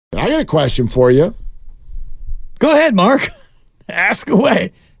I got a question for you. Go ahead, Mark. Ask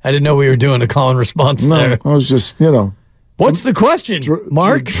away. I didn't know we were doing a call and response there. I was just, What's the question,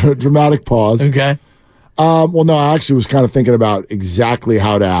 Mark? Dramatic pause. Okay. Well, no, I actually was kind of thinking about exactly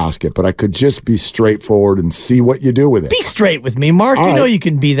how to ask it, but I could just be straightforward and see what you do with it. Be straight with me, Mark. You know you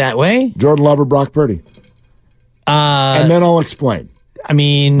can be that way. Jordan Love or Brock Purdy? And then I'll explain. But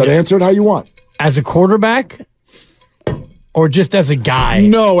answer it how you want. As a quarterback or just as a guy?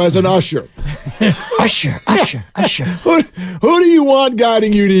 No, as an usher. Usher. Who do you want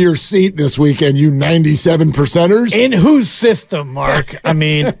guiding you to your seat this weekend, you 97 percenters? In whose system, Mark? To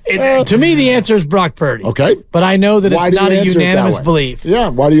me, the answer is Brock Purdy. Okay. But I know that it's not a unanimous belief. Yeah,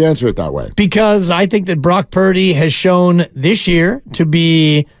 why do you answer it that way? Because I think that Brock Purdy has shown this year to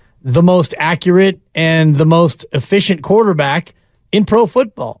be the most accurate and the most efficient quarterback in pro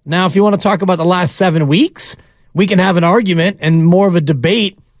football. Now, if you want to talk about the last 7 weeks, we can have an argument and more of a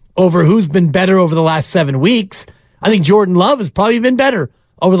debate over who's been better over the last 7 weeks. I think Jordan Love has probably been better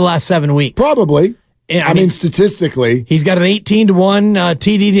over the last 7 weeks. Probably. I mean, statistically. He's got an 18-1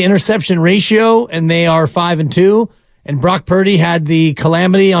 TD to interception ratio, and they are 5-2. And Brock Purdy had the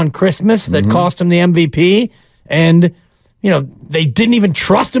calamity on Christmas that cost him the MVP. And, they didn't even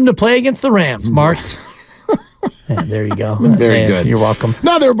trust him to play against the Rams, Mark. Yeah, there you go. Very good. You're welcome.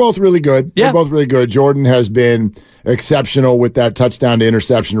 No, they're both really good. Yeah. They're both really good. Jordan has been exceptional with that touchdown to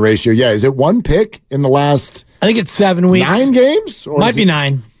interception ratio. Yeah, is it one pick in the last? I think it's 7 weeks. 9 games? Or might be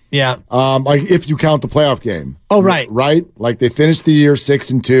 9. Yeah. Like if you count the playoff game. Oh, right. Right? Like they finished the year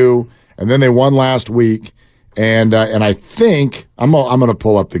 6-2, and then they won last week. And I think I'm gonna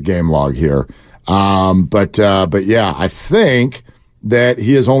pull up the game log here. But yeah, I think that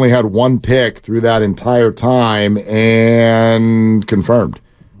he has only had one pick through that entire time and confirmed.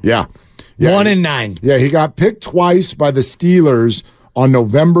 Yeah. 1 and 9. Yeah, he got picked twice by the Steelers on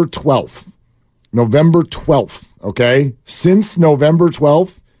November 12th. November 12th, okay? Since November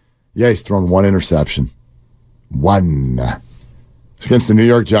 12th, yeah, he's thrown one interception. One. It's against the New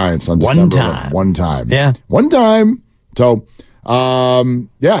York Giants on December 11th. One time. Yeah. One time. So,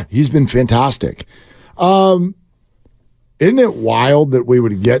 yeah, he's been fantastic. Isn't it wild that we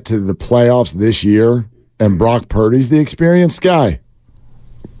would get to the playoffs this year and Brock Purdy's the experienced guy?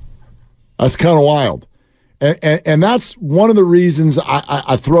 That's kind of wild. And that's one of the reasons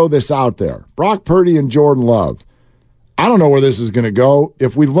I throw this out there. Brock Purdy and Jordan Love. I don't know where this is going to go.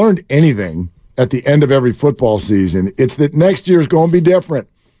 If we learned anything at the end of every football season, it's that next year is going to be different.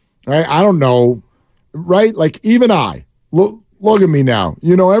 Right? I don't know. Right? Like even I. Look at me now.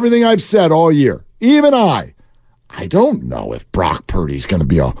 You know everything I've said all year. Even I don't know if Brock Purdy's going to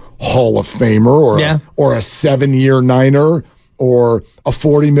be a Hall of Famer or a 7-year Niner or a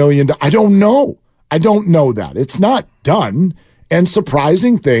 $40 million. I don't know. I don't know that. It's not done. And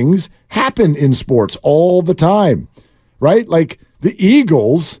surprising things happen in sports all the time, right? Like the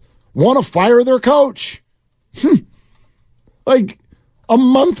Eagles want to fire their coach. Like a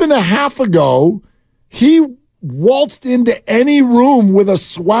month and a half ago, he waltzed into any room with a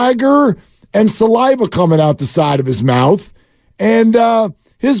swagger and saliva coming out the side of his mouth, and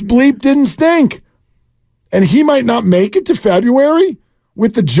his bleep didn't stink. And he might not make it to February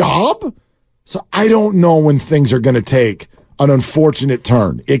with the job. So I don't know when things are going to take an unfortunate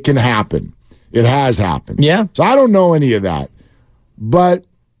turn. It can happen. It has happened. Yeah. So I don't know any of that. But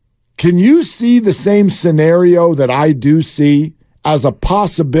can you see the same scenario that I do see as a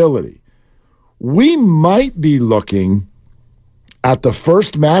possibility? We might be looking at the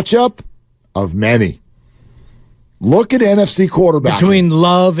first matchup of many. Look at NFC quarterback. Between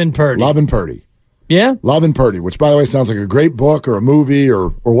Love and Purdy. Love and Purdy. Yeah. Love and Purdy, which, by the way, sounds like a great book or a movie or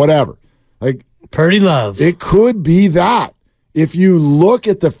whatever. Like Purdy Love. It could be that. If you look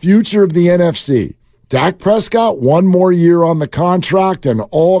at the future of the NFC, Dak Prescott, one more year on the contract and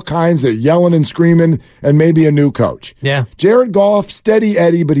all kinds of yelling and screaming and maybe a new coach. Yeah. Jared Goff, steady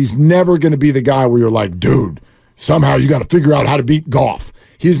Eddie, but he's never going to be the guy where you're like, dude, somehow you got to figure out how to beat Goff.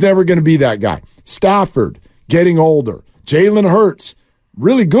 He's never going to be that guy. Stafford, getting older. Jalen Hurts,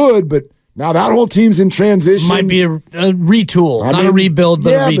 really good, but now that whole team's in transition. Might be a retool. Not a rebuild,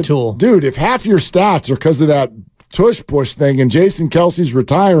 but a retool. But, dude, if half your stats are because of that tush-push thing and Jason Kelsey's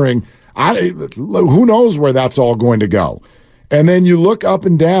retiring, who knows where that's all going to go. And then you look up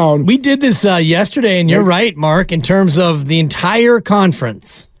and down. We did this yesterday, and you're right, Mark, in terms of the entire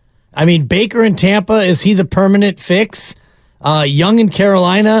conference. I mean, Baker in Tampa, is he the permanent fix? Young in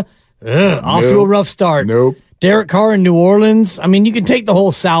Carolina, off to a rough start. Nope. Derek Carr in New Orleans. I mean, you can take the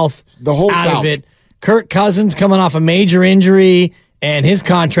whole South out of it. Kirk Cousins coming off a major injury, and his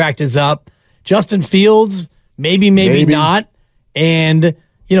contract is up. Justin Fields, maybe not. And,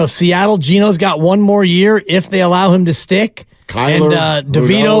 Seattle, Geno's got one more year if they allow him to stick. Kyler, and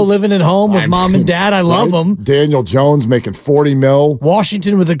DeVito living at home with mom and dad. I love him. Daniel Jones making $40 million.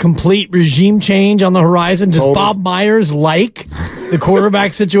 Washington with a complete regime change on the horizon. Does Bob Myers like the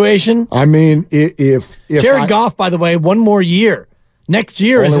quarterback situation? I mean, if Jared Goff, by the way, one more year. Next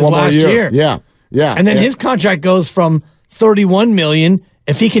year is his last year. Yeah. And then his contract goes from $31 million.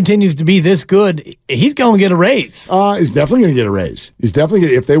 If he continues to be this good, he's going to get a raise. He's definitely going to get a raise. He's definitely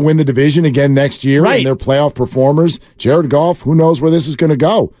going to, if they win the division again next year and they're playoff performers, Jared Goff, who knows where this is going to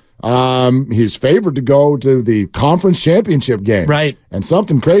go. He's favored to go to the conference championship game. Right. And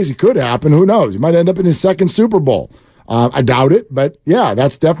something crazy could happen. Who knows? He might end up in his second Super Bowl. I doubt it, but yeah,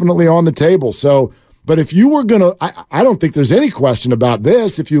 that's definitely on the table. So, but if you were going to, I don't think there's any question about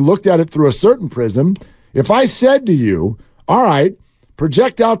this. If you looked at it through a certain prism, if I said to you, all right,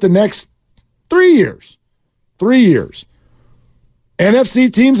 project out the next 3 years.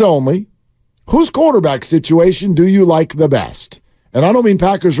 NFC teams only. Whose quarterback situation do you like the best? And I don't mean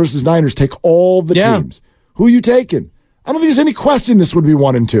Packers versus Niners. Take all the teams. Who are you taking? I don't think there's any question this would be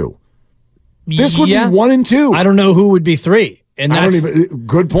 1 and 2. This would be 1 and 2. I don't know who would be 3. And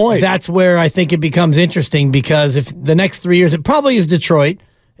good point. That's where I think it becomes interesting, because if the next 3 years, it probably is Detroit,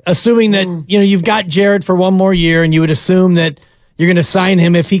 assuming that you've got Jared for one more year, and you would assume that you're going to sign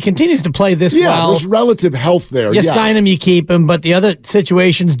him if he continues to play this well. Yeah, there's relative health there. You sign him, you keep him. But the other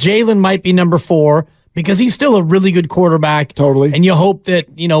situations, Jalen might be number 4 because he's still a really good quarterback. Totally. And you hope that,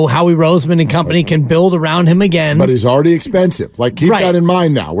 Howie Roseman and company can build around him again. But he's already expensive. Keep that in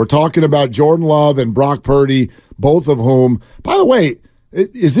mind now. We're talking about Jordan Love and Brock Purdy, both of whom, by the way,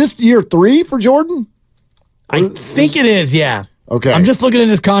 is this year 3 for Jordan? I think it is, yeah. Okay. I'm just looking at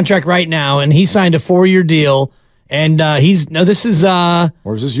his contract right now, and he signed a 4-year deal. And this is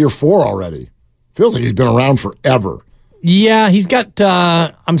or is this year 4 already? Feels like he's been around forever. Yeah, he's got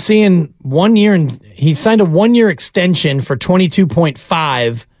I'm seeing 1 year, and he signed a 1-year extension for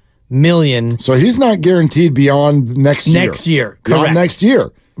 $22.5 million. So he's not guaranteed beyond next year. Next year, beyond correct. Next year.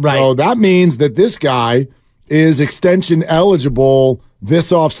 Right. So that means that this guy is extension eligible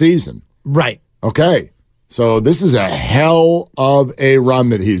this offseason. Right. Okay. So this is a hell of a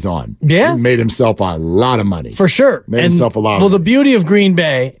run that he's on. Yeah. He made himself a lot of money. For sure. Made himself a lot of money. Well, the beauty of Green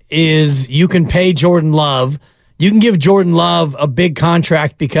Bay is you can pay Jordan Love. You can give Jordan Love a big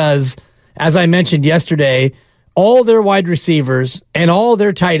contract because, as I mentioned yesterday, all their wide receivers and all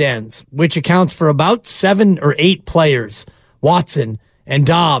their tight ends, which accounts for about 7 or 8 players, Watson and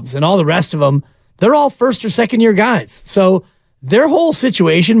Dobbs and all the rest of them, they're all first or second year guys. So their whole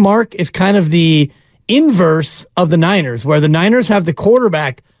situation, Mark, is kind of the inverse of the Niners, where the Niners have the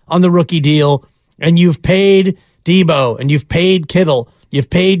quarterback on the rookie deal, and you've paid Debo, and you've paid Kittle, you've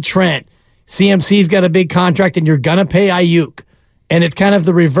paid Trent. CMC's got a big contract, and you're going to pay Ayuk. And it's kind of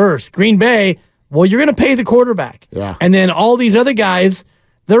the reverse. Green Bay, well, you're going to pay the quarterback. Yeah. And then all these other guys,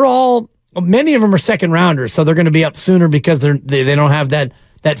 many of them are second rounders, so they're going to be up sooner because they don't have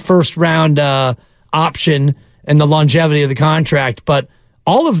that first round option and the longevity of the contract. But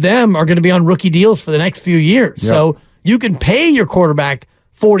all of them are going to be on rookie deals for the next few years. Yep. So you can pay your quarterback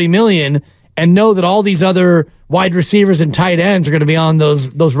 $40 million and know that all these other wide receivers and tight ends are going to be on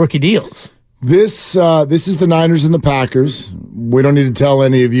those rookie deals. This is the Niners and the Packers. We don't need to tell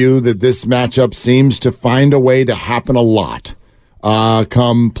any of you that this matchup seems to find a way to happen a lot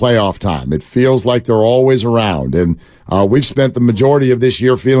come playoff time. It feels like they're always around. And we've spent the majority of this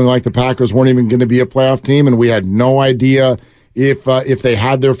year feeling like the Packers weren't even going to be a playoff team, and we had no idea if they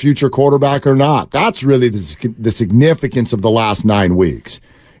had their future quarterback or not. That's really the significance of the last 9 weeks.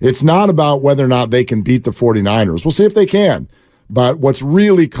 It's not about whether or not they can beat the 49ers. We'll see if they can. But what's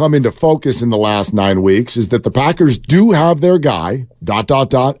really come into focus in the last 9 weeks is that the Packers do have their guy, ...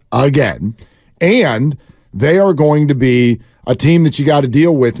 again, and they are going to be a team that you got to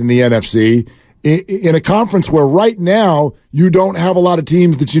deal with in the NFC in a conference where right now you don't have a lot of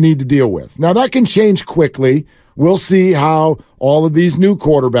teams that you need to deal with. Now, that can change quickly. We'll see how all of these new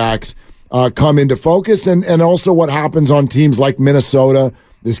quarterbacks come into focus and also what happens on teams like Minnesota.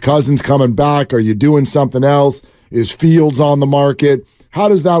 Is Cousins coming back? Are you doing something else? Is Fields on the market? How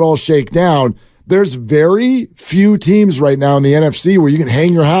does that all shake down? There's very few teams right now in the NFC where you can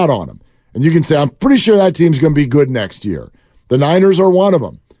hang your hat on them. And you can say, I'm pretty sure that team's going to be good next year. The Niners are one of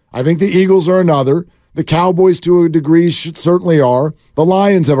them. I think the Eagles are another. The Cowboys, to a degree, certainly are. The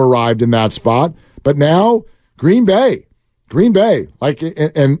Lions have arrived in that spot. But now, Green Bay.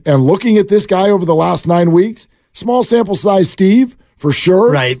 And looking at this guy over the last 9 weeks, small sample size, Steve, for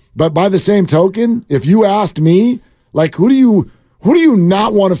sure. Right. But by the same token, if you asked me, like, who do Who do you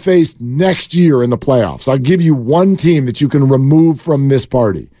not want to face next year in the playoffs? I'll give you one team that you can remove from this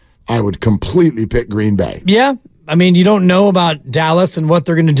party. I would completely pick Green Bay. Yeah. I mean, you don't know about Dallas and what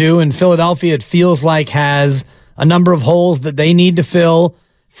they're going to do. And Philadelphia, it feels like, has a number of holes that they need to fill.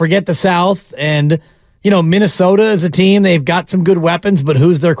 Forget the South. And, Minnesota is a team. They've got some good weapons, but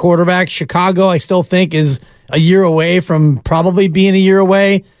who's their quarterback? Chicago, I still think, is a year away from probably being a year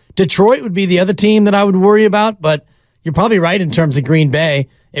away. Detroit would be the other team that I would worry about, but you're probably right in terms of Green Bay.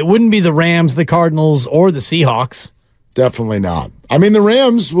 It wouldn't be the Rams, the Cardinals, or the Seahawks. Definitely not. I mean, the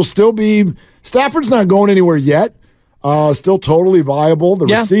Rams will still be – Stafford's not going anywhere yet. Still totally viable. The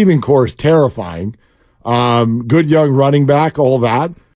receiving core is terrifying. Good young running back, all that.